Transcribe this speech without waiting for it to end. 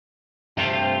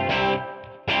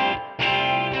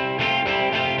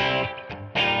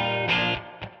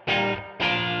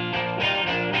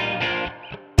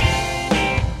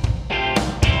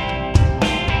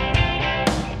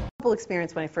wonderful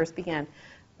experience when I first began.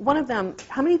 One of them,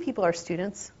 how many people are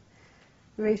students?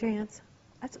 You raise your hands.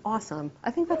 That's awesome.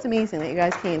 I think that's amazing that you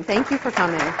guys came. Thank you for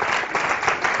coming.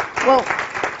 Well,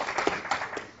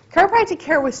 chiropractic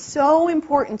care was so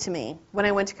important to me when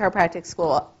I went to chiropractic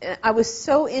school. I was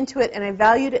so into it, and I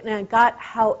valued it, and I got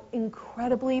how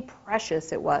incredibly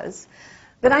precious it was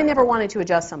that I never wanted to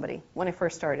adjust somebody when I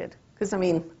first started. Because, I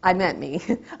mean, I meant me.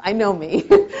 I know me.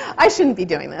 I shouldn't be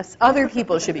doing this. Other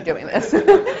people should be doing this.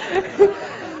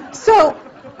 So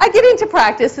I get into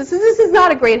practice. This is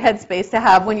not a great headspace to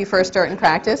have when you first start in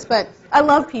practice, but I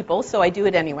love people, so I do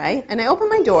it anyway. And I open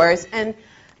my doors, and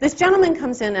this gentleman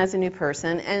comes in as a new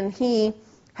person, and he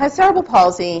has cerebral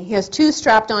palsy. He has 2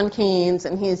 strapped-on canes,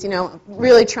 and he's,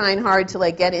 really trying hard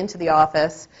to, get into the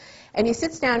office. And he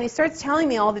sits down, and he starts telling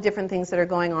me all the different things that are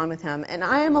going on with him. And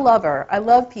I am a lover. I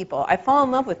love people. I fall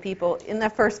in love with people in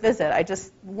that first visit. I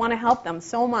just want to help them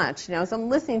so much. So I'm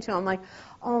listening to him, I'm like,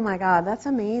 oh, my God, that's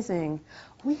amazing.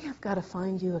 We have got to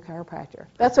find you a chiropractor.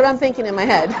 That's what I'm thinking in my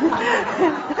head.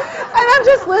 And I'm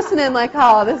just listening like,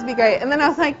 oh, this would be great. And then I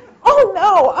was like, oh,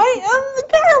 no, I am the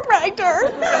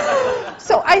chiropractor.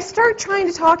 So I start trying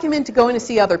to talk him into going to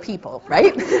see other people,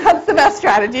 right? That's the best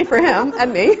strategy for him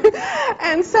and me.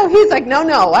 And so he's like, no,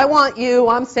 I want you.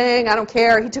 I'm staying. I don't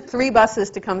care. He took 3 buses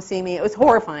to come see me. It was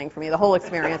horrifying for me, the whole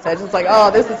experience. I was just like,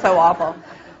 oh, this is so awful.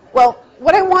 Well,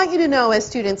 what I want you to know as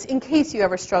students, in case you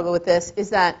ever struggle with this, is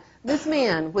that this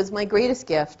man was my greatest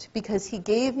gift because he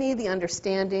gave me the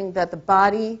understanding that the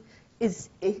body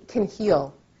it can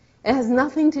heal. It has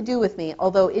nothing to do with me,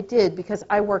 although it did, because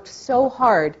I worked so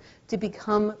hard to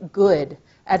become good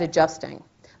at adjusting.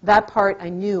 That part I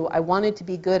knew. I wanted to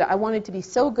be good. I wanted to be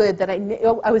so good that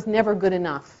I was never good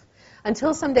enough.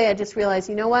 Until someday I just realized,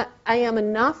 you know what? I am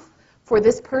enough for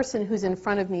this person who's in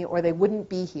front of me, or they wouldn't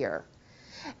be here.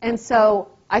 And so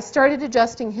I started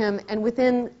adjusting him, and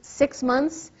within 6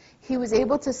 months, he was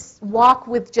able to walk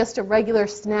with just a regular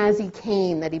snazzy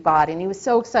cane that he bought, and he was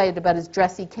so excited about his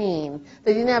dressy cane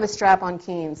that he didn't have a strap-on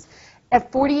canes.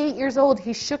 At 48 years old,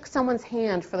 he shook someone's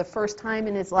hand for the first time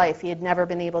in his life. He had never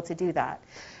been able to do that.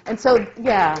 And so,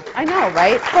 yeah, I know,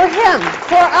 right? For him,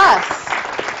 for us.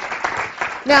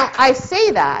 Now, I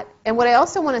say that, and what I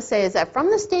also want to say is that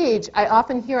from the stage, I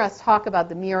often hear us talk about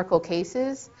the miracle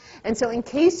cases. And so in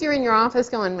case you're in your office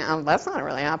going, that's not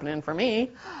really happening for me,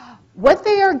 what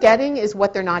they are getting is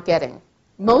what they're not getting.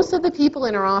 Most of the people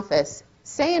in our office,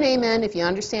 say an amen if you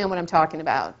understand what I'm talking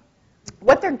about.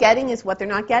 What they're getting is what they're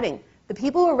not getting. The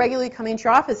people who are regularly coming to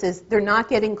your offices, they're not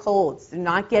getting colds. They're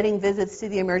not getting visits to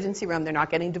the emergency room. They're not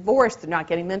getting divorced. They're not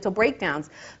getting mental breakdowns.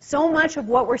 So much of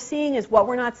what we're seeing is what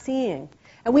we're not seeing.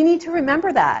 And we need to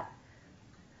remember that.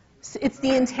 It's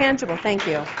the intangible. Thank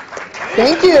you.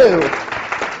 Thank you.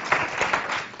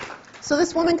 So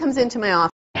this woman comes into my office.